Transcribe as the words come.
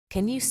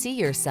Can you see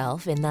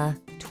yourself in the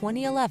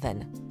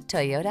 2011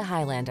 Toyota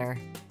Highlander?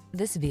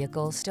 This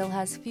vehicle still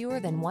has fewer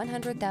than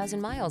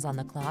 100,000 miles on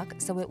the clock,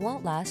 so it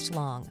won't last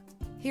long.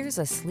 Here's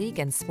a sleek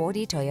and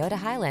sporty Toyota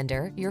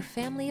Highlander your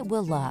family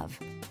will love.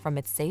 From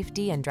its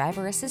safety and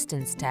driver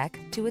assistance tech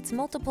to its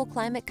multiple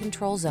climate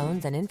control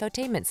zones and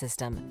infotainment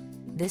system,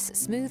 this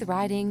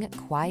smooth-riding,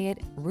 quiet,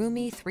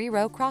 roomy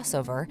three-row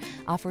crossover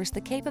offers the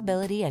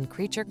capability and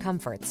creature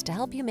comforts to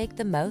help you make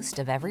the most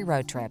of every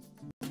road trip.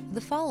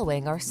 The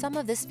following are some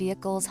of this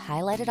vehicle's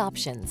highlighted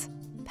options: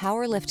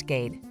 power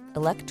liftgate,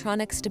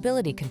 electronic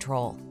stability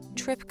control,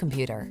 trip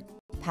computer,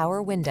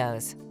 power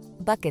windows,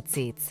 bucket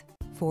seats,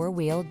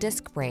 four-wheel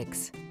disc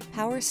brakes,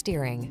 power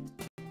steering.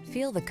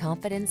 Feel the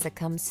confidence that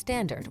comes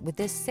standard with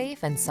this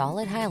safe and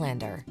solid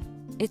Highlander.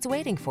 It's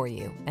waiting for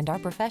you, and our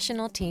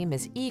professional team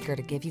is eager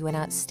to give you an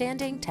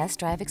outstanding test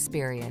drive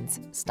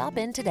experience. Stop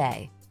in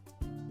today.